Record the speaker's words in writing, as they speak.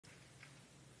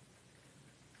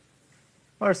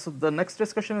All right, so the next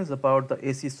discussion is about the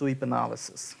AC sweep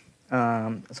analysis.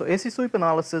 So AC sweep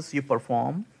analysis you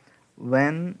perform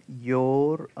when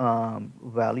your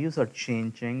values are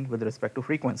changing with respect to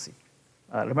frequency.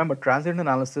 Remember, transient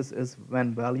analysis is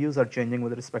when values are changing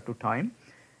with respect to time,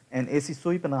 and AC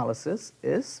sweep analysis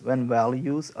is when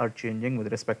values are changing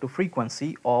with respect to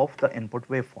frequency of the input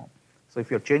waveform. So if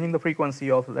you're changing the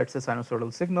frequency of, let's say,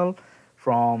 sinusoidal signal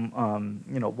from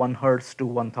 1 hertz to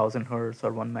 1000 hertz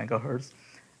or 1 megahertz,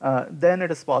 then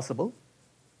it is possible,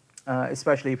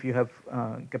 especially if you have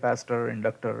capacitor,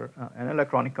 inductor, and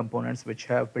electronic components which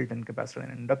have built-in capacitor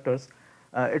and inductors,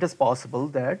 it is possible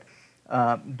that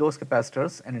those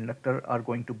capacitors and inductor are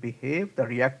going to behave, the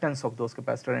reactance of those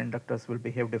capacitor and inductors will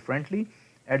behave differently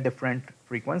at different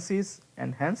frequencies,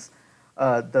 and hence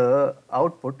the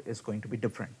output is going to be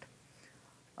different.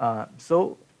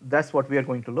 So that's what we are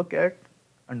going to look at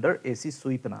under AC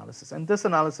sweep analysis. And this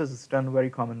analysis is done very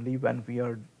commonly when we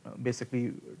are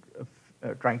basically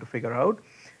trying to figure out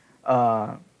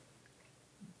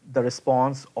the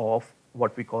response of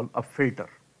what we call a filter.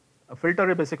 A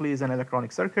filter basically is an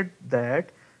electronic circuit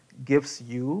that gives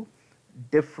you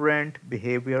different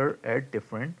behavior at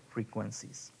different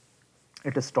frequencies.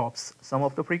 It stops some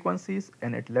of the frequencies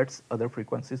and it lets other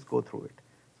frequencies go through it.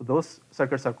 So those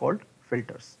circuits are called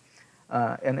filters.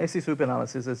 And AC sweep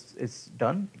analysis is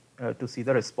done to see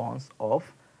the response of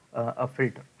a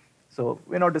filter. So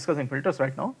we're not discussing filters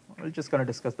right now. We're just going to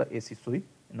discuss the AC sweep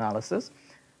analysis.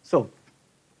 So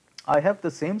I have the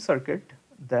same circuit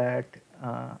that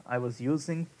I was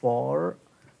using for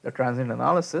the transient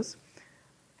analysis.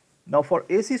 Now for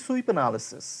AC sweep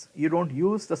analysis, you don't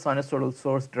use the sinusoidal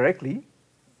source directly.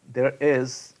 There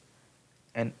is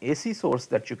an AC source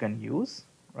that you can use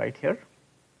right here,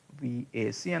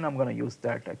 VAC, and I'm going to use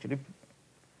that actually,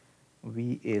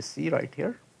 VAC right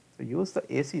here. So use the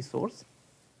AC source,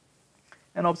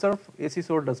 and observe AC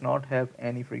source does not have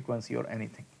any frequency or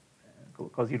anything,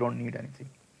 because you don't need anything.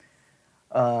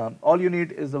 All you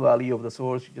need is the value of the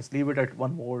source. You just leave it at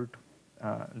 1 volt,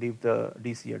 leave the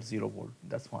DC at 0 volt,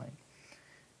 that's fine.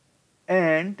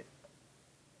 And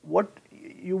what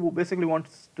you basically want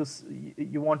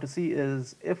to see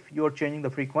is if you're changing the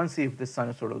frequency of this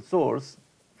sinusoidal source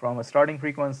from a starting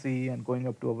frequency and going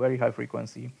up to a very high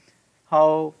frequency,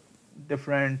 how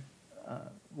different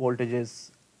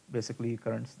voltages, basically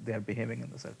currents, they are behaving in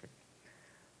the circuit.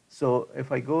 So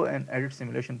if I go and edit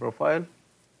simulation profile,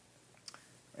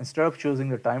 instead of choosing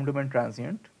the time domain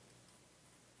transient,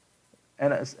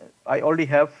 and I already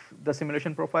have the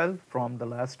simulation profile from the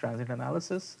last transient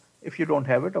analysis. If you don't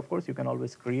have it, of course, you can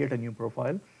always create a new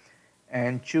profile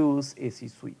and choose AC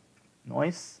sweep,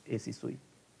 noise AC sweep.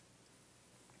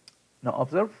 Now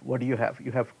observe, what do you have?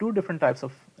 You have two different types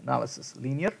of analysis,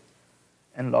 linear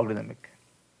and logarithmic.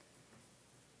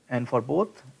 And for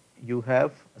both, you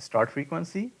have a start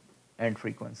frequency, end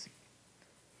frequency.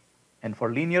 And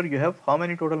for linear, you have how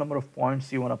many total number of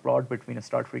points you want to plot between a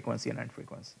start frequency and end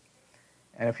frequency.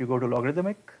 And if you go to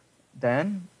logarithmic,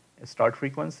 then start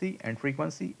frequency, end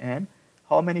frequency, and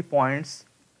how many points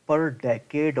per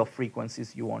decade of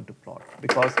frequencies you want to plot.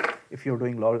 Because if you're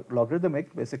doing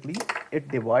logarithmic, basically, it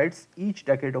divides each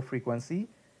decade of frequency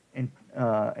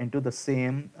into the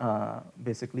same,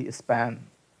 basically, span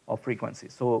of frequency.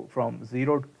 So from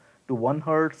 0 to 1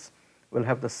 hertz will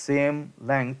have the same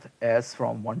length as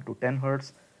from 1 to 10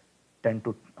 hertz, 10 to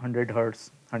 100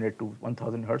 hertz, 100 to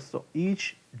 1000 hertz. So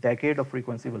each decade of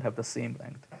frequency will have the same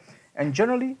length. And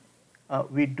generally,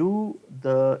 we do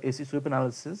the AC sweep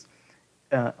analysis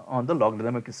on the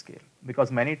logarithmic scale,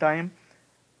 because many times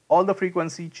all the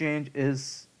frequency change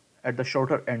is at the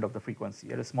shorter end of the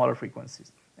frequency, at a smaller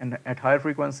frequencies, and at higher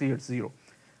frequency it's 0.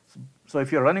 So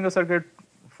if you're running a circuit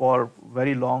for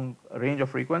very long range of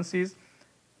frequencies,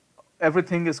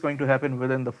 everything is going to happen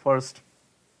within the first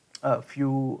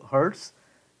few hertz,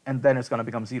 and then it's going to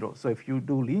become 0. So if you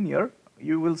do linear,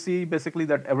 you will see basically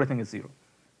that everything is 0,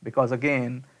 because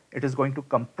again, it is going to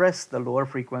compress the lower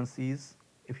frequencies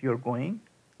if you're going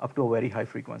up to a very high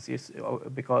frequency,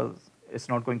 because it's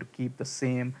not going to keep the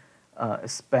same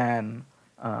span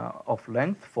of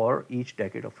length for each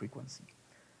decade of frequency.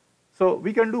 So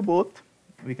we can do both.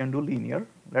 We can do linear.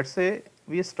 Let's say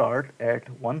we start at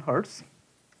 1 hertz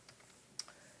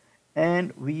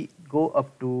and we go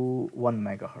up to 1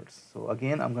 megahertz. So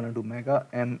again, I'm going to do mega,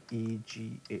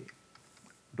 M-E-G-A.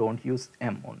 Don't use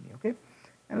M only, okay?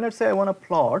 And let's say I want to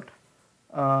plot,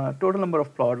 total number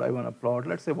of plot I want to plot,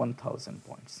 let's say 1000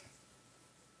 points.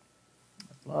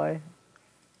 Apply.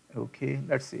 Okay,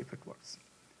 let's see if it works.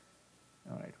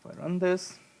 All right, if I run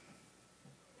this,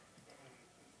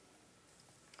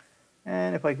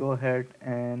 And if I go ahead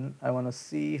and I want to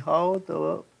see how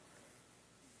the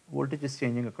voltage is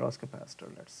changing across capacitor,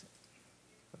 let's see.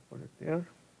 I put it there.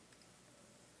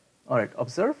 All right,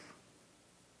 observe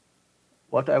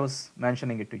what I was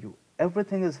mentioning it to you.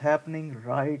 Everything is happening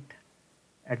right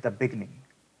at the beginning.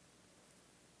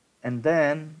 And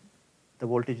then the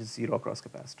voltage is 0 across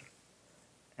capacitor.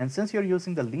 And since you're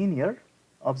using the linear,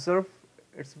 observe,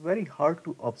 it's very hard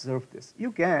to observe this.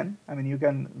 You can, you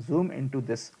can zoom into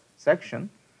this section,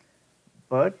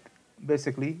 but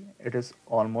basically it is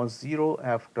almost 0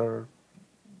 after,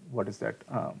 what is that,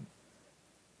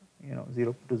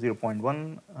 0 to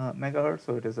 0.1 megahertz,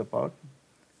 so it is about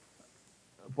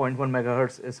 0.1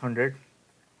 megahertz is 100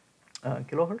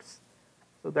 kilohertz.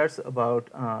 So that's about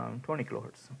 20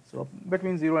 kilohertz. So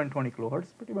between 0 and 20 kilohertz,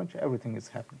 pretty much everything is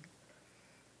happening.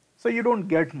 So you don't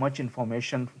get much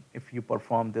information if you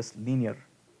perform this linear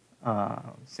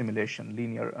simulation,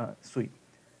 linear sweep.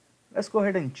 Let's go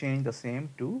ahead and change the same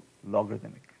to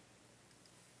logarithmic.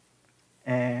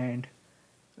 And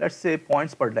let's say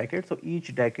points per decade. So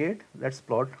each decade, let's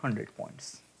plot 100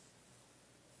 points.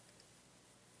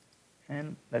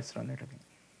 And let's run it again.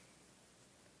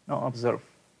 Now observe.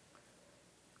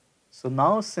 So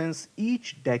now since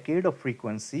each decade of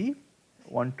frequency,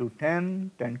 1 to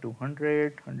 10, 10 to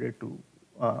 100, 100 to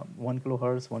 1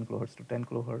 kilohertz, 1 kilohertz to 10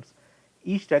 kilohertz,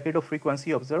 each decade of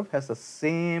frequency, observe, has the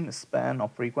same span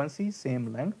of frequency,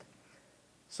 same length.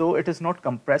 So it is not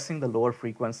compressing the lower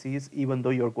frequencies even though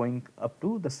you're going up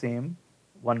to the same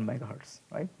 1 megahertz,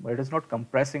 right? But it is not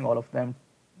compressing all of them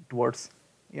towards,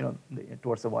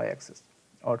 towards the y-axis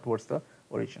or towards the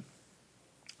origin.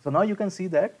 So now you can see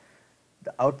that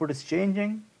the output is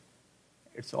changing.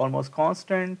 It's almost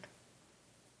constant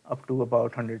up to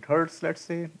about 100 hertz, let's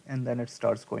say, and then it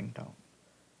starts going down.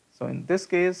 So in this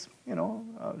case,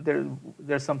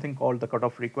 there's something called the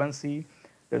cutoff frequency.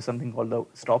 There's something called the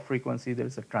stop frequency.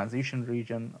 There's a transition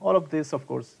region. All of this, of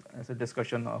course, is a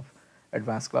discussion of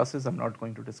advanced classes. I'm not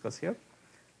going to discuss here.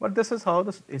 But this is how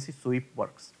the AC sweep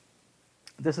works.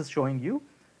 This is showing you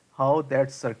how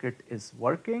that circuit is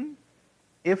working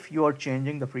if you are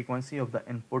changing the frequency of the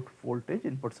input voltage,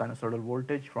 input sinusoidal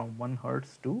voltage from 1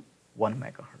 hertz to 1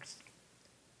 megahertz.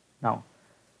 Now,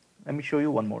 let me show you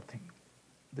one more thing.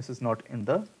 This is not in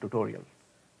the tutorial.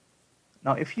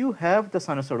 Now, if you have the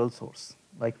sinusoidal source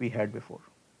like we had before,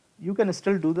 you can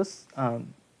still do this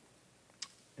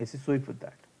AC sweep with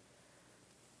that.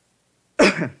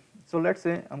 So let's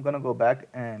say I'm going to go back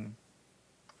and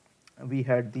we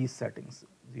had these settings.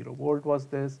 0 volt was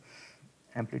this,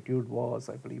 amplitude was,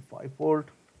 I believe, 5 volt,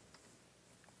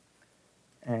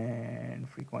 and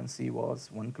frequency was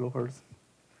 1 kilohertz.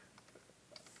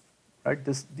 Right?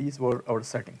 These were our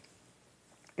setting.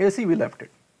 AC, we left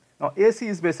it. Now AC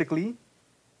is basically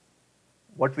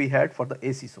what we had for the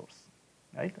AC source,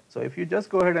 right? So if you just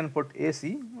go ahead and put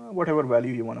AC, whatever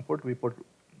value you want to put, we put,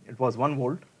 it was 1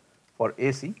 volt for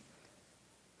AC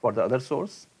for the other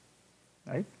source,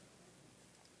 right?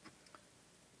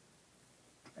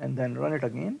 And then run it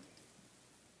again.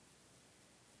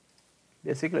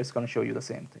 Basically, it's going to show you the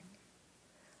same thing.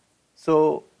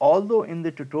 So although in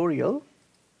the tutorial,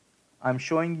 I'm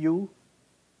showing you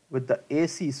with the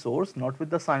AC source, not with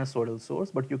the sinusoidal source,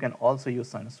 but you can also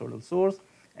use sinusoidal source.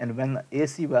 And when the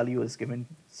AC value is given,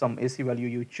 some AC value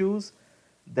you choose,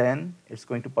 then it's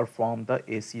going to perform the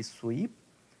AC sweep.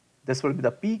 This will be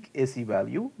the peak AC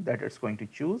value that it's going to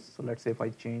choose. So let's say if I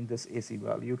change this AC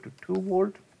value to 2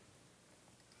 volt,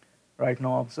 right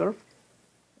now observe,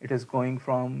 it is going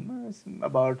from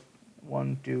about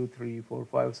 1, 2, 3, 4,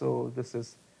 5. So this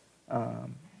is,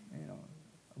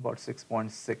 about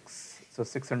 6.6. So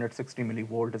 660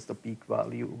 millivolt is the peak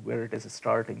value where it is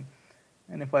starting.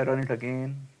 And if I run it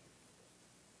again,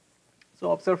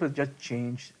 so observe it just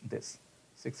changed this,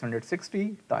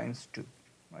 660 times 2,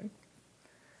 right?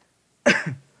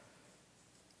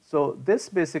 So this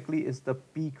basically is the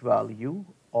peak value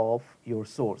of your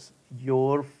source.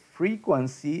 Your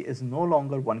frequency is no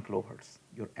longer 1 kilohertz.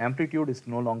 Your amplitude is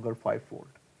no longer 5 volt.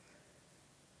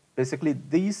 Basically,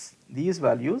 these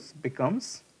values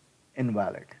becomes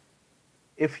invalid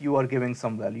if you are giving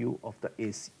some value of the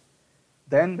AC.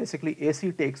 Then basically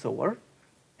AC takes over,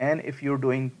 and if you're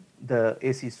doing the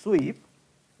AC sweep,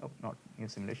 not new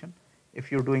simulation, if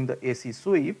you're doing the AC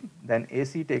sweep, then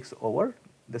AC takes over.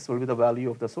 This will be the value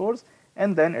of the source,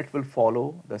 and then it will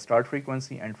follow the start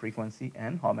frequency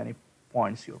and how many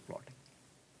points you're plotting.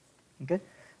 Okay,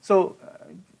 so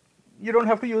you don't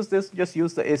have to use this, just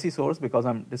use the AC source because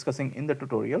I'm discussing in the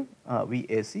tutorial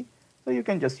VAC. So you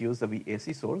can just use the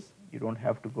VAC source. You don't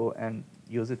have to go and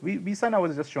use it. VSine, I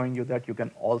was just showing you that you can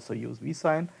also use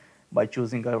VSine. by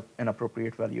choosing an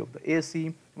appropriate value of the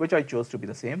AC, which I chose to be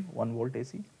the same, 1 volt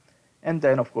AC. And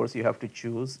then of course you have to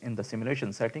choose in the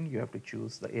simulation setting, you have to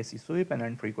choose the AC sweep and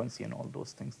end frequency and all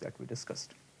those things that we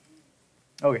discussed.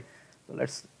 Okay, so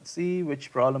let's see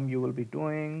which problem you will be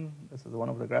doing. This is one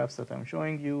of the graphs that I'm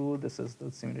showing you. This is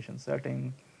the simulation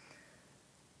setting.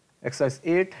 Exercise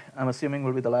 8, I'm assuming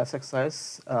will be the last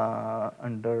exercise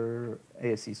under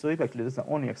AC sweep. Actually, this is the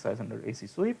only exercise under AC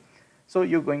sweep. So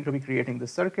you're going to be creating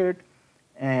this circuit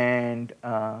and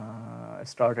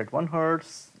start at 1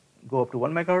 hertz, go up to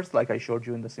 1 megahertz, like I showed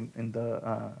you in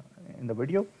the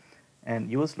video,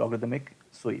 and use logarithmic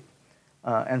sweep.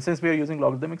 And since we are using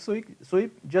logarithmic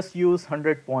sweep, just use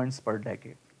 100 points per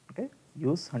decade. Okay,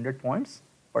 use 100 points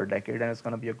per decade, and it's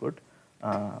going to be a good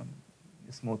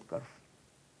smooth curve.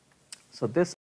 So this